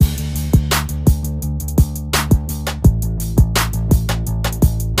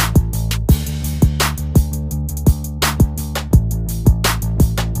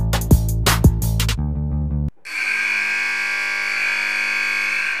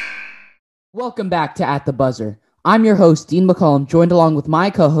Welcome back to At the Buzzer. I'm your host, Dean McCollum, joined along with my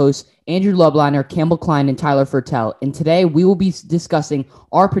co-hosts, Andrew Lubliner, Campbell Klein, and Tyler Fertel. And today we will be discussing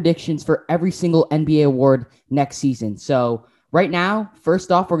our predictions for every single NBA award next season. So right now, first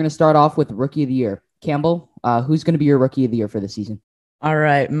off, we're going to start off with Rookie of the Year. Campbell, who's going to be your Rookie of the Year for this season? All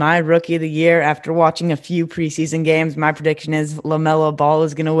right, my Rookie of the Year, after watching a few preseason games, my prediction is LaMelo Ball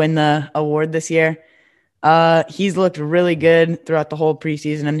is going to win the award this year. He's looked really good throughout the whole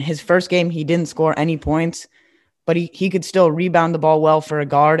preseason. And his first game, he didn't score any points, but he could still rebound the ball well for a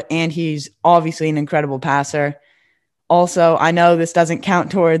guard, and he's obviously an incredible passer. Also, I know this doesn't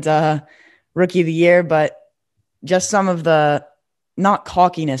count towards Rookie of the Year, but just some of the, not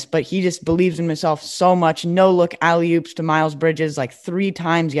cockiness, but he just believes in himself so much. No-look alley-oops to Miles Bridges like 3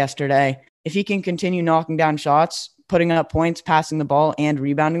 times yesterday. If he can continue knocking down shots, putting up points, passing the ball, and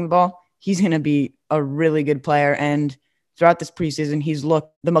rebounding the ball, he's going to be a really good player. And throughout this preseason, he's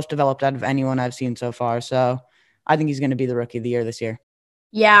looked the most developed out of anyone I've seen so far. So I think he's going to be the Rookie of the Year this year.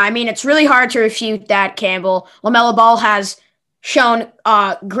 Yeah, I mean, it's really hard to refute that, Campbell. LaMelo Ball has shown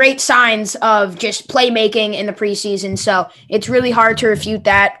great signs of just playmaking in the preseason, so it's really hard to refute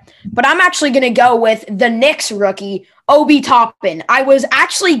that. But I'm actually going to go with the Knicks rookie, Obi Toppin. I was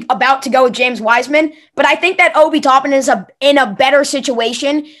actually about to go with James Wiseman, but I think that Obi Toppin is in a better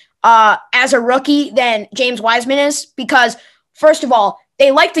situation as a rookie than James Wiseman is because, first of all, they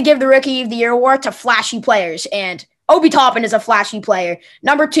like to give the Rookie of the Year award to flashy players, and Obi Toppin is a flashy player.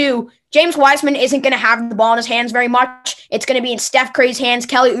 Number 2, James Wiseman isn't going to have the ball in his hands very much. It's going to be in Steph Curry's hands,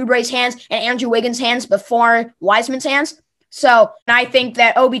 Kelly Oubre's hands, and Andrew Wiggins' hands before Wiseman's hands. So I think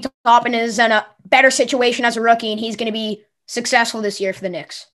that Obi Toppin is in a better situation as a rookie, and he's going to be successful this year for the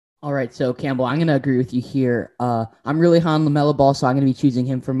Knicks. All right, so Campbell, I'm going to agree with you here. I'm really high on LaMelo Ball, so I'm going to be choosing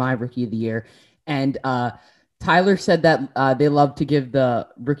him for my Rookie of the Year. And Tyler said that they love to give the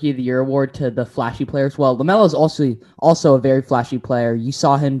Rookie of the Year award to the flashy players. Well, LaMelo is also a very flashy player. You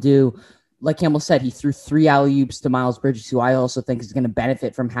saw him do, like Campbell said, he threw 3 alley-oops to Miles Bridges, who I also think is going to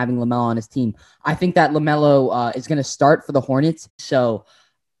benefit from having LaMelo on his team. I think that LaMelo is going to start for the Hornets, so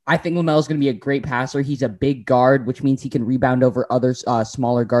I think LaMelo is going to be a great passer. He's a big guard, which means he can rebound over other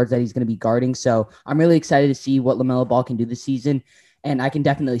smaller guards that he's going to be guarding. So I'm really excited to see what LaMelo Ball can do this season, and I can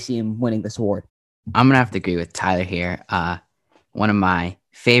definitely see him winning this award. I'm going to have to agree with Tyler here. One of my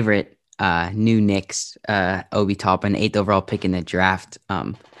favorite new Knicks, Obi Toppin, 8th overall pick in the draft.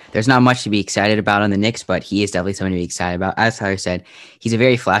 There's not much to be excited about on the Knicks, but he is definitely something to be excited about. As Tyler said, he's a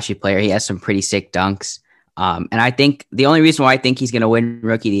very flashy player. He has some pretty sick dunks. And I think the only reason why I think he's going to win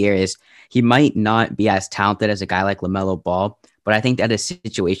Rookie of the Year is he might not be as talented as a guy like LaMelo Ball, but I think that a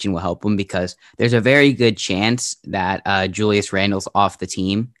situation will help him because there's a very good chance that Julius Randle's off the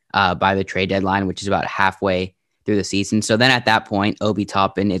team by the trade deadline, which is about halfway through the season. So then at that point, Obi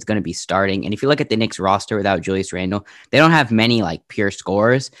Toppin is going to be starting. And if you look at the Knicks roster without Julius Randle, they don't have many like pure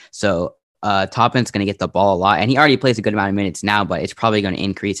scorers. So Toppin's going to get the ball a lot. And he already plays a good amount of minutes now, but it's probably going to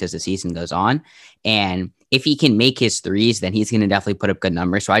increase as the season goes on. And if he can make his threes, then he's going to definitely put up good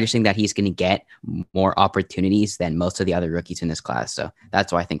numbers. So I just think that he's going to get more opportunities than most of the other rookies in this class. So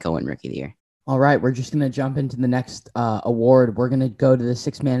that's why I think he'll win Rookie of the Year. All right, we're just going to jump into the next award. We're going to go to the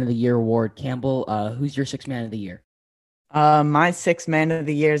Sixth Man of the Year award. Campbell, who's your Sixth Man of the Year? My Sixth Man of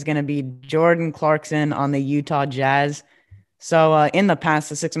the Year is going to be Jordan Clarkson on the Utah Jazz. So in the past,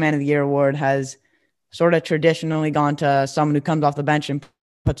 the Sixth Man of the Year award has sort of traditionally gone to someone who comes off the bench and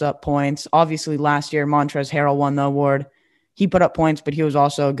puts up points. Obviously, last year, Montrezl Harrell won the award. He put up points, but he was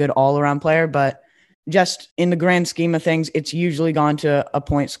also a good all-around player. But just in the grand scheme of things, it's usually gone to a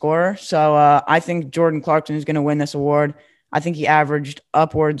point scorer. So I think Jordan Clarkson is going to win this award. I think he averaged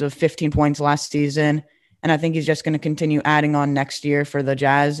upwards of 15 points last season, and I think he's just going to continue adding on next year for the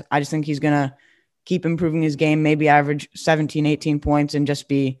Jazz. I just think he's going to keep improving his game, maybe average 17, 18 points, and just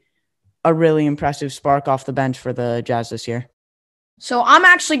be a really impressive spark off the bench for the Jazz this year. So I'm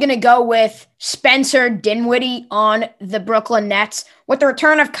actually going to go with Spencer Dinwiddie on the Brooklyn Nets. With the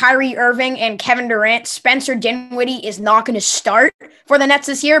return of Kyrie Irving and Kevin Durant, Spencer Dinwiddie is not going to start for the Nets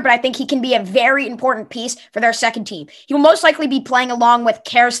this year, but I think he can be a very important piece for their second team. He will most likely be playing along with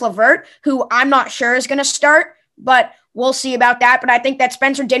Karis LeVert, who I'm not sure is going to start, but we'll see about that. But I think that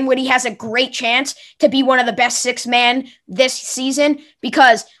Spencer Dinwiddie has a great chance to be one of the best six men this season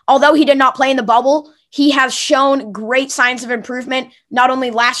because although he did not play in the bubble, he has shown great signs of improvement, not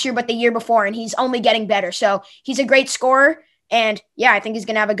only last year, but the year before, and he's only getting better. So he's a great scorer, and yeah, I think he's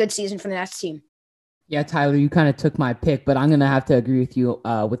going to have a good season for the Nets team. Yeah, Tyler, you kind of took my pick, but I'm going to have to agree with you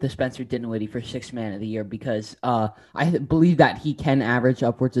with the Spencer Dinwiddie for Sixth Man of the Year because I believe that he can average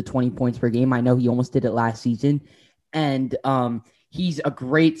upwards of 20 points per game. I know he almost did it last season, and he's a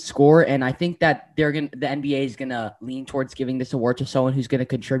great scorer, and I think that the NBA is gonna lean towards giving this award to someone who's gonna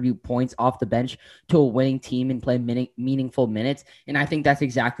contribute points off the bench to a winning team and play meaningful minutes. And I think that's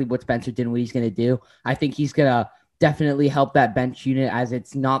exactly what Spencer Dinwiddie's gonna do. I think he's gonna definitely help that bench unit, as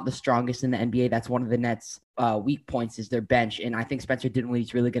it's not the strongest in the NBA. That's one of the Nets' weak points, is their bench, and I think Spencer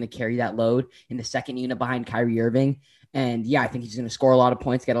Dinwiddie's really going to carry that load in the second unit behind Kyrie Irving. And yeah, I think he's going to score a lot of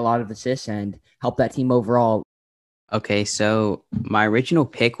points, get a lot of assists, and help that team overall. Okay, so my original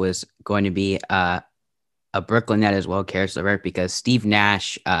pick was going to be a Brooklyn Net as well, Caris LeVert, because Steve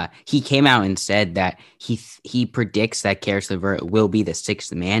Nash, he came out and said that he predicts that Caris LeVert will be the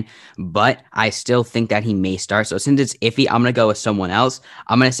sixth man, but I still think that he may start. So since it's iffy, I'm going to go with someone else.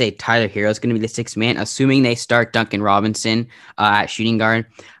 I'm going to say Tyler Hero is going to be the sixth man, assuming they start Duncan Robinson at shooting guard.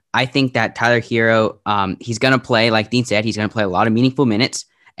 I think that Tyler Hero, he's going to play, like Dean said, he's going to play a lot of meaningful minutes.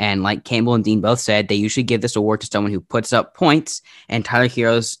 And like Campbell and Dean both said, they usually give this award to someone who puts up points. And Tyler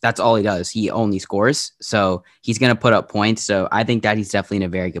Hero's, that's all he does. He only scores. So he's going to put up points. So I think that he's definitely in a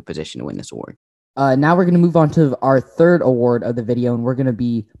very good position to win this award. Now we're going to move on to our third award of the video, and we're going to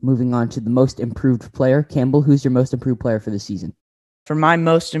be moving on to the most improved player. Campbell, who's your most improved player for the season? For my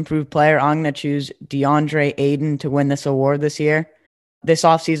most improved player, I'm going to choose DeAndre Ayton to win this award this year. This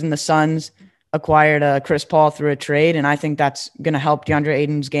offseason, the Suns acquired Chris Paul through a trade, and I think that's going to help DeAndre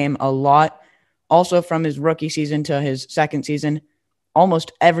Ayton's game a lot. Also, from his rookie season to his second season,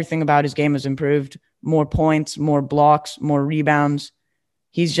 almost everything about his game has improved. More points, more blocks, more rebounds.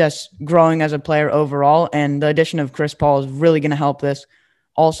 He's just growing as a player overall, and the addition of Chris Paul is really going to help this.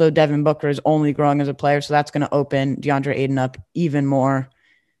 Also, Devin Booker is only growing as a player, so that's going to open DeAndre Ayton up even more.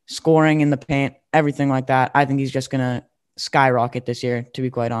 Scoring in the paint, everything like that. I think he's just going to skyrocket this year, to be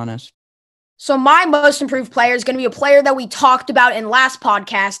quite honest. So my most improved player is going to be a player that we talked about in last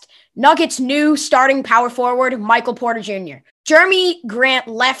podcast, Nuggets' new starting power forward, Michael Porter Jr. Jeremy Grant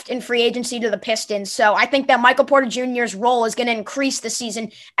left in free agency to the Pistons, so I think that Michael Porter Jr.'s role is going to increase this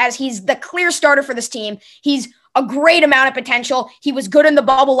season as he's the clear starter for this team. He's a great amount of potential. He was good in the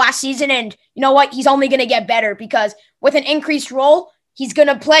bubble last season, and you know what? He's only going to get better because with an increased role, he's going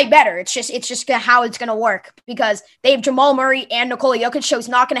to play better. It's just how it's going to work because they have Jamal Murray and Nikola Jokic, so he's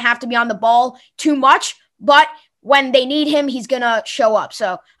not going to have to be on the ball too much. But when they need him, he's going to show up.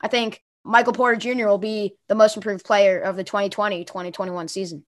 So I think Michael Porter Jr. will be the most improved player of the 2020-2021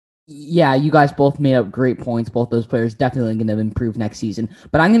 season. Yeah, you guys both made up great points. Both those players definitely going to improve next season.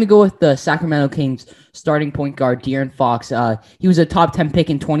 But I'm going to go with the Sacramento Kings starting point guard, De'Aaron Fox. He was a top 10 pick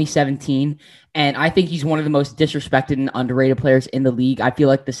in 2017, and I think he's one of the most disrespected and underrated players in the league. I feel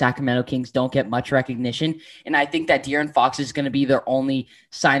like the Sacramento Kings don't get much recognition, and I think that De'Aaron Fox is going to be their only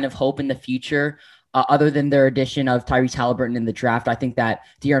sign of hope in the future. Other than their addition of Tyrese Halliburton in the draft, I think that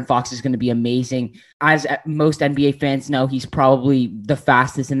De'Aaron Fox is going to be amazing. As most NBA fans know, he's probably the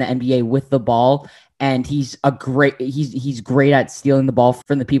fastest in the NBA with the ball, and he's great at stealing the ball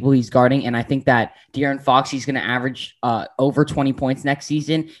from the people he's guarding. And I think that De'Aaron Fox, he's going to average over 20 points next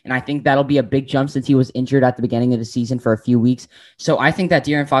season, and I think that'll be a big jump since he was injured at the beginning of the season for a few weeks. So I think that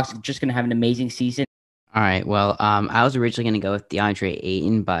De'Aaron Fox is just going to have an amazing season. All right. Well, I was originally going to go with DeAndre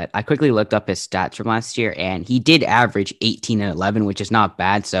Ayton, but I quickly looked up his stats from last year, and he did average 18 and 11, which is not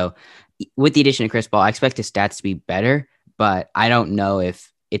bad. So with the addition of Chris Paul, I expect his stats to be better, but I don't know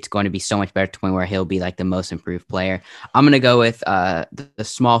if it's going to be so much better to the point where he'll be like the most improved player. I'm going to go with the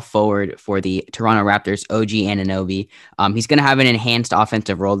small forward for the Toronto Raptors, OG Anunoby. He's going to have an enhanced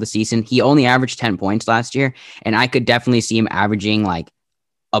offensive role this season. He only averaged 10 points last year, and I could definitely see him averaging like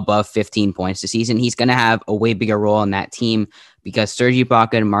above 15 points this season. He's going to have a way bigger role in that team because Serge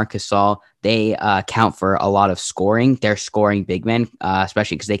Ibaka and Marc Gasol, they count for a lot of scoring. They're scoring big men,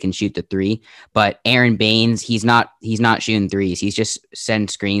 especially because they can shoot the three. But Aaron Baines, he's not shooting threes. He's just setting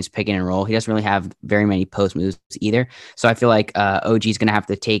screens, picking and roll. He doesn't really have very many post moves either. So I feel like OG is going to have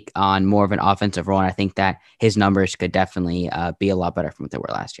to take on more of an offensive role. And I think that his numbers could definitely be a lot better from what they were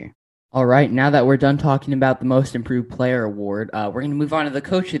last year. All right, now that we're done talking about the most improved player award, we're going to move on to the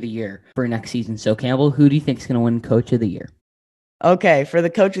coach of the year for next season. So Campbell, who do you think is going to win coach of the year? Okay, for the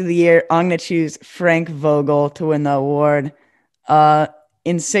coach of the year, I'm going to choose Frank Vogel to win the award.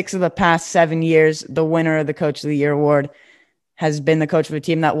 In 6 of the past 7 years, the winner of the coach of the year award has been the coach of a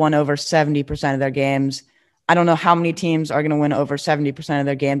team that won over 70% of their games. I don't know how many teams are going to win over 70% of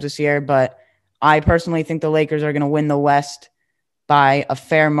their games this year, but I personally think the Lakers are going to win the West by a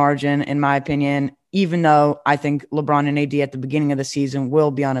fair margin, in my opinion, even though I think LeBron and AD at the beginning of the season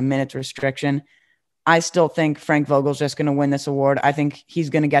will be on a minutes restriction. I still think Frank Vogel's just going to win this award. I think he's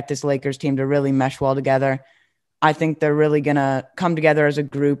going to get this Lakers team to really mesh well together. I think they're really going to come together as a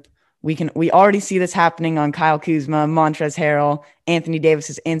group, We already see this happening on Kyle Kuzma, Montrezl Harrell, Anthony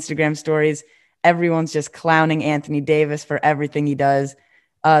Davis's Instagram stories. Everyone's just clowning Anthony Davis for everything he does.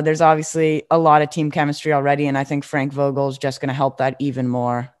 There's obviously a lot of team chemistry already, and I think Frank Vogel is just going to help that even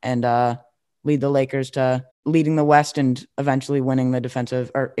more and lead the Lakers to leading the West and eventually winning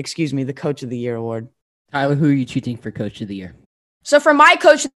the Coach of the Year award. Tyler, who are you choosing for Coach of the Year? So for my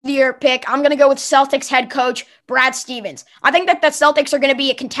Coach of the Year pick, I'm going to go with Celtics head coach Brad Stevens. I think that the Celtics are going to be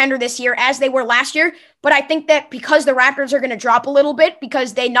a contender this year as they were last year, but I think that because the Raptors are going to drop a little bit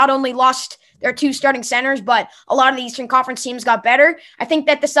because they not only lost their 2 starting centers, but a lot of the Eastern Conference teams got better. I think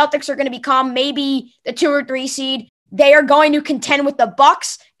that the Celtics are going to become maybe the 2 or 3 seed. They are going to contend with the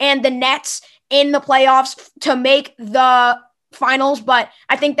Bucks and the Nets in the playoffs to make the finals, but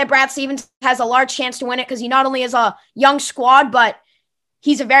I think that Brad Stevens has a large chance to win it because he not only has a young squad, but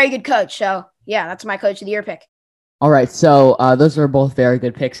he's a very good coach. So, yeah, that's my Coach of the Year pick. All right, so those are both very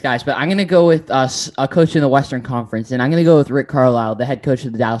good picks, guys. But I'm going to go with a coach in the Western Conference, and I'm going to go with Rick Carlisle, the head coach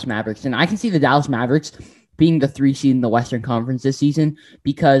of the Dallas Mavericks. And I can see the Dallas Mavericks being the 3 seed in the Western Conference this season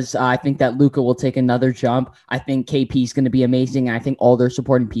because I think that Luka will take another jump. I think KP is going to be amazing, and I think all their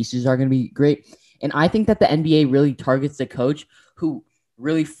supporting pieces are going to be great. And I think that the NBA really targets the coach who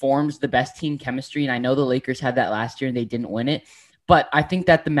really forms the best team chemistry. And I know the Lakers had that last year and they didn't win it. But I think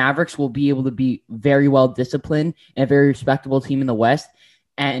that the Mavericks will be able to be very well disciplined and a very respectable team in the West.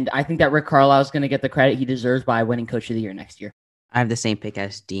 And I think that Rick Carlisle is going to get the credit he deserves by winning Coach of the Year next year. I have the same pick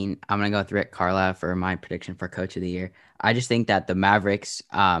as Dean. I'm going to go with Rick Carlisle for my prediction for Coach of the Year. I just think that the Mavericks,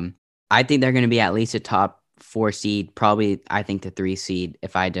 I think they're going to be at least a top 4 seed, probably I think the 3 seed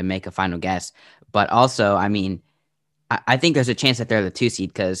if I had to make a final guess. But also, I mean, I think there's a chance that they're the 2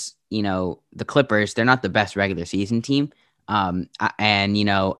 seed because, the Clippers, they're not the best regular season team. And,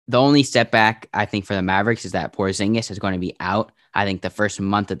 the only setback I think for the Mavericks is that Porzingis is going to be out, I think, the first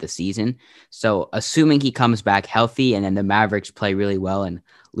month of the season. So assuming he comes back healthy and then the Mavericks play really well and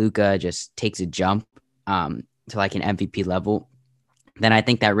Luka just takes a jump to like an MVP level, then I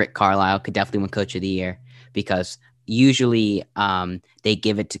think that Rick Carlisle could definitely win Coach of the Year because usually they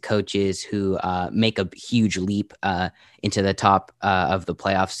give it to coaches who make a huge leap into the top of the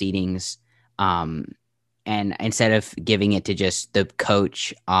playoff seedings. And instead of giving it to just the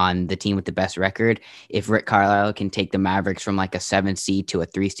coach on the team with the best record, if Rick Carlisle can take the Mavericks from like a 7 seed to a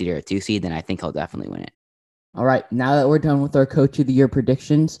 3 seed or a 2 seed, then I think he'll definitely win it. All right. Now that we're done with our Coach of the Year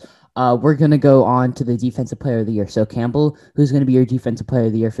predictions, we're going to go on to the Defensive Player of the Year. So Campbell, who's going to be your Defensive Player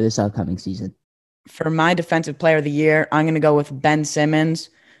of the Year for this upcoming season? For my Defensive Player of the Year, I'm going to go with Ben Simmons,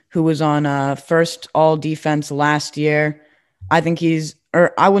 who was on first all defense last year. I think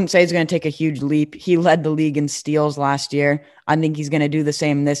I wouldn't say he's going to take a huge leap. He led the league in steals last year. I think he's going to do the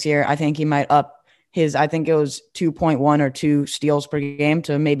same this year. I think he might up I think it was 2.1 or 2 steals per game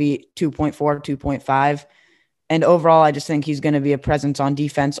to maybe 2.4, 2.5. And overall, I just think he's going to be a presence on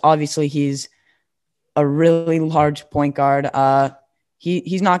defense. Obviously, he's a really large point guard.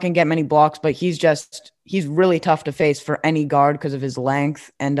 He's not going to get many blocks, but he's really tough to face for any guard because of his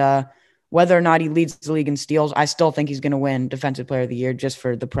length. And whether or not he leads the league in steals, I still think he's going to win Defensive Player of the Year just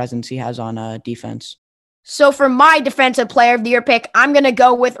for the presence he has on defense. So for my Defensive Player of the Year pick, I'm going to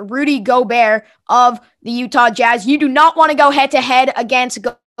go with Rudy Gobert of the Utah Jazz. You do not want to go head-to-head against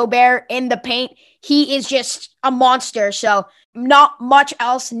Gobert in the paint. He is just a monster, so not much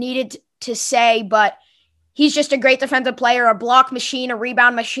else needed to say, but he's just a great defensive player, a block machine, a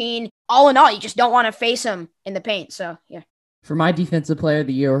rebound machine. All in all, you just don't want to face him in the paint, so yeah. For my Defensive Player of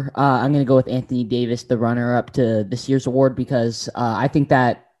the Year, I'm going to go with Anthony Davis, the runner-up to this year's award, because I think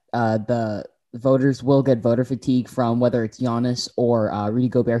that the voters will get voter fatigue from whether it's Giannis or Rudy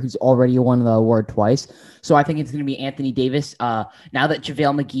Gobert, who's already won the award twice. So I think it's going to be Anthony Davis. Now that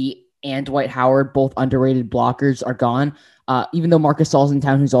JaVale McGee and Dwight Howard, both underrated blockers, are gone, even though Marc Gasol's in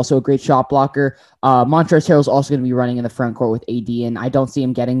town, who's also a great shot blocker, Montrezl Harrell is also going to be running in the front court with AD, and I don't see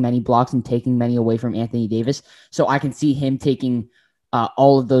him getting many blocks and taking many away from Anthony Davis. So I can see him taking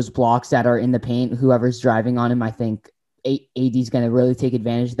all of those blocks that are in the paint. Whoever's driving on him, I think AD is going to really take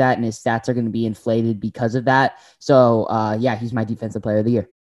advantage of that, and his stats are going to be inflated because of that. So, yeah, he's my Defensive Player of the Year.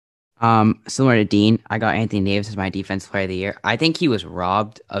 Similar to Dean, I got Anthony Davis as my Defensive Player of the Year. I think he was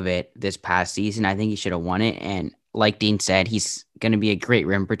robbed of it this past season. I think he should have won it, and like Dean said, he's going to be a great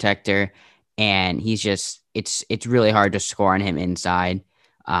rim protector, and he's just it's really hard to score on him inside.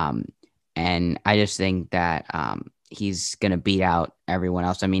 And I just think that he's going to beat out everyone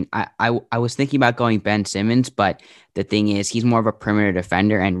else. I mean, I was thinking about going Ben Simmons, but the thing is he's more of a perimeter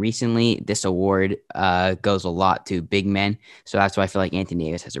defender, and recently this award goes a lot to big men. So that's why I feel like Anthony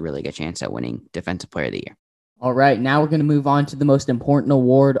Davis has a really good chance at winning Defensive Player of the Year. All right, now we're going to move on to the most important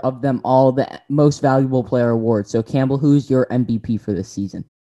award of them all, the most valuable player award. So, Campbell, who's your MVP for this season?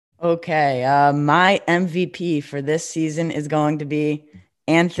 Okay, my MVP for this season is going to be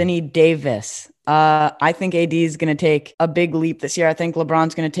Anthony Davis. I think AD is going to take a big leap this year. I think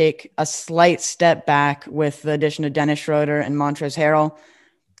LeBron's going to take a slight step back with the addition of Dennis Schroeder and Montrezl Harrell.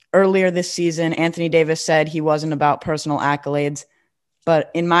 Earlier this season, Anthony Davis said he wasn't about personal accolades.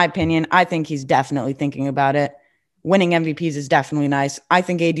 But in my opinion, I think he's definitely thinking about it. Winning MVPs is definitely nice. I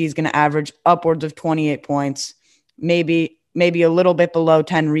think AD is going to average upwards of 28 points, maybe a little bit below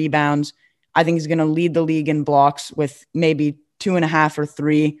 10 rebounds. I think he's going to lead the league in blocks with maybe 2.5 or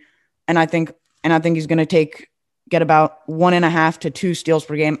 3. And I think he's going to get about 1.5 to 2 steals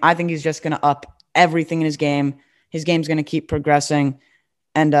per game. I think he's just going to up everything in his game. His game's going to keep progressing.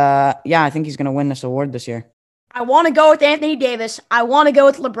 And I think he's going to win this award this year. I want to go with Anthony Davis. I want to go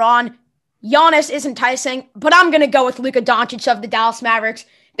with LeBron. Giannis is enticing, but I'm going to go with Luka Doncic of the Dallas Mavericks.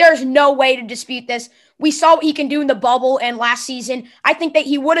 There's no way to dispute this. We saw what he can do in the bubble and last season. I think that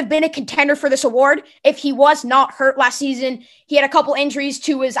he would have been a contender for this award if he was not hurt last season. He had a couple injuries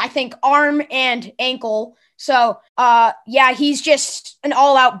to his, I think, arm and ankle. So, he's just an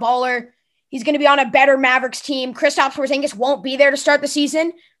all-out baller. He's going to be on a better Mavericks team. Kristaps Porzingis won't be there to start the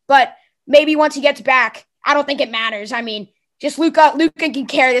season, but maybe once he gets back, I don't think it matters. I mean, just Luka can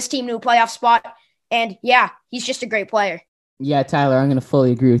carry this team to a playoff spot. And he's just a great player. Yeah, Tyler, I'm going to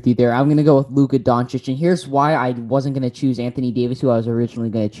fully agree with you there. I'm going to go with Luka Doncic, and here's why I wasn't going to choose Anthony Davis, who I was originally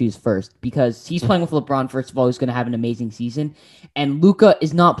going to choose first, because he's playing with LeBron. First of all, who's going to have an amazing season, and Luka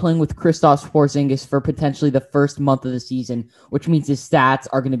is not playing with Kristaps Porzingis for potentially the first month of the season, which means his stats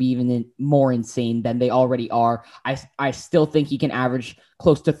are going to be even more insane than they already are. I still think he can average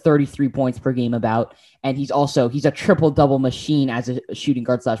close to 33 points per game and he's a triple-double machine as a shooting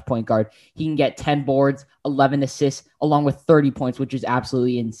guard / point guard. He can get 10 boards, 11 assists, along with 30 points, which is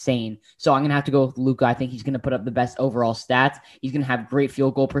absolutely insane. So I'm going to have to go with Luka. I think he's going to put up the best overall stats. He's going to have great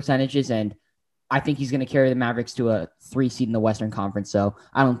field goal percentages, and I think he's going to carry the Mavericks to a 3 seed in the Western Conference. So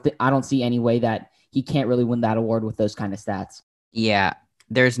I don't see any way that he can't really win that award with those kind of stats. Yeah,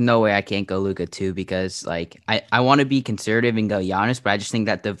 there's no way I can't go Luka too, because I want to be conservative and go Giannis, but I just think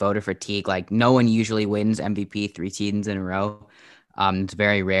that the voter fatigue, no one usually wins MVP 3 seasons in a row. It's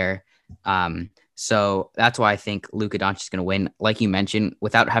very rare. So that's why I think Luka Doncic is going to win. Like you mentioned,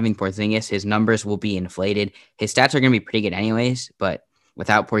 without having Porzingis, his numbers will be inflated. His stats are going to be pretty good anyways, but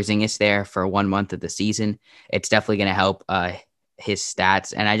without Porzingis there for 1 month of the season, it's definitely going to help his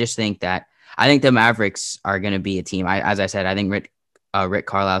stats. And I just think the Mavericks are going to be a team. As I said, I think Rick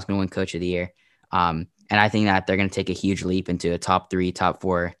Carlisle is going to win Coach of the Year. And I think that they're going to take a huge leap into a top 3, top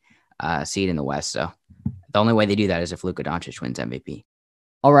 4 seed in the West. So the only way they do that is if Luka Doncic wins MVP.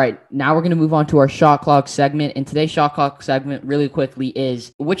 All right, now we're going to move on to our shot clock segment. And today's shot clock segment really quickly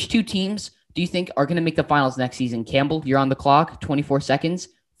is, which 2 teams do you think are going to make the finals next season? Campbell, you're on the clock, 24 seconds.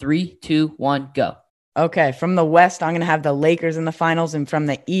 3, 2, 1, go. Okay, from the West, I'm going to have the Lakers in the finals. And from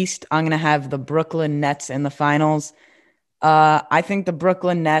the East, I'm going to have the Brooklyn Nets in the finals. I think the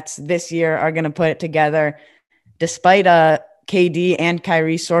Brooklyn Nets this year are going to put it together, despite KD and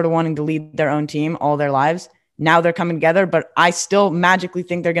Kyrie sort of wanting to lead their own team all their lives. Now they're coming together, but I still magically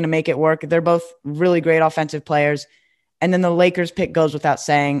think they're going to make it work. They're both really great offensive players. And then the Lakers pick goes without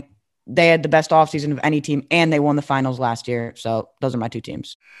saying. They had the best offseason of any team, and they won the finals last year. So those are my 2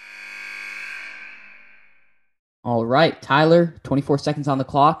 teams. All right, Tyler, 24 seconds on the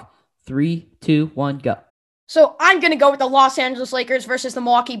clock. 3, 2, 1, go. So I'm going to go with the Los Angeles Lakers versus the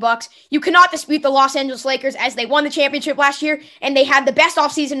Milwaukee Bucks. You cannot dispute the Los Angeles Lakers, as they won the championship last year and they had the best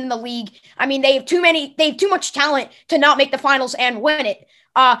offseason in the league. I mean, they have too much talent to not make the finals and win it.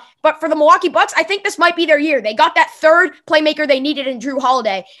 But for the Milwaukee Bucks, I think this might be their year. They got that third playmaker they needed in Drew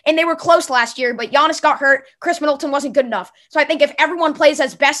Holiday, and they were close last year, but Giannis got hurt. Chris Middleton wasn't good enough. So I think if everyone plays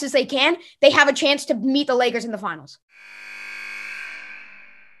as best as they can, they have a chance to meet the Lakers in the finals.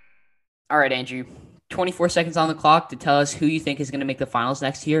 All right, Andrew. 24 seconds on the clock to tell us who you think is going to make the finals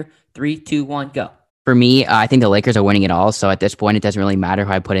next year. 3, 2, 1, go. For me, I think the Lakers are winning it all. So at this point, it doesn't really matter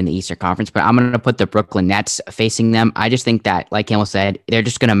who I put in the Eastern Conference, but I'm going to put the Brooklyn Nets facing them. I just think that, like Campbell said, they're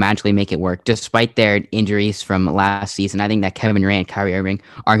just going to magically make it work. Despite their injuries from last season, I think that Kevin Durant and Kyrie Irving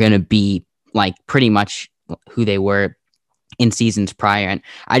are going to be pretty much who they were in seasons prior. And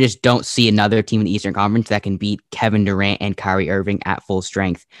I just don't see another team in the Eastern Conference that can beat Kevin Durant and Kyrie Irving at full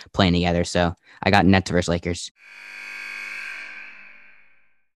strength playing together. So I got Nets versus Lakers.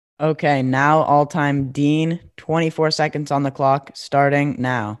 Okay, now all-time Dean, 24 seconds on the clock, starting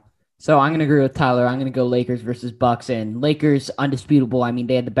now. So I'm going to agree with Tyler. I'm going to go Lakers versus Bucks, and Lakers undisputable. I mean,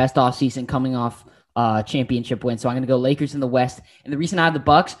 they had the best offseason coming off championship win. So I'm going to go Lakers in the West. And the reason I have the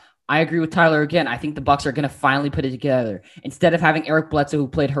Bucks, I agree with Tyler again. I think the Bucks are going to finally put it together. Instead of having Eric Bledsoe, who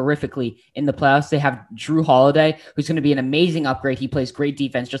played horrifically in the playoffs, they have Drew Holiday, who's going to be an amazing upgrade. He plays great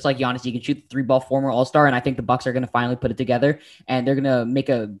defense, just like Giannis. He can shoot the three-ball, former All-Star, and I think the Bucks are going to finally put it together, and they're going to make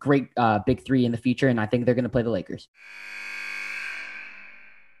a great big three in the future, and I think they're going to play the Lakers.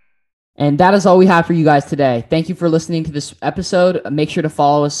 And that is all we have for you guys today. Thank you for listening to this episode. Make sure to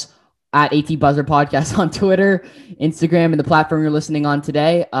follow us at AT Buzzer Podcast on Twitter, Instagram, and the platform you're listening on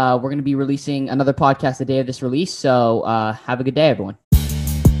today. We're going to be releasing another podcast the day of this release. So have a good day, everyone.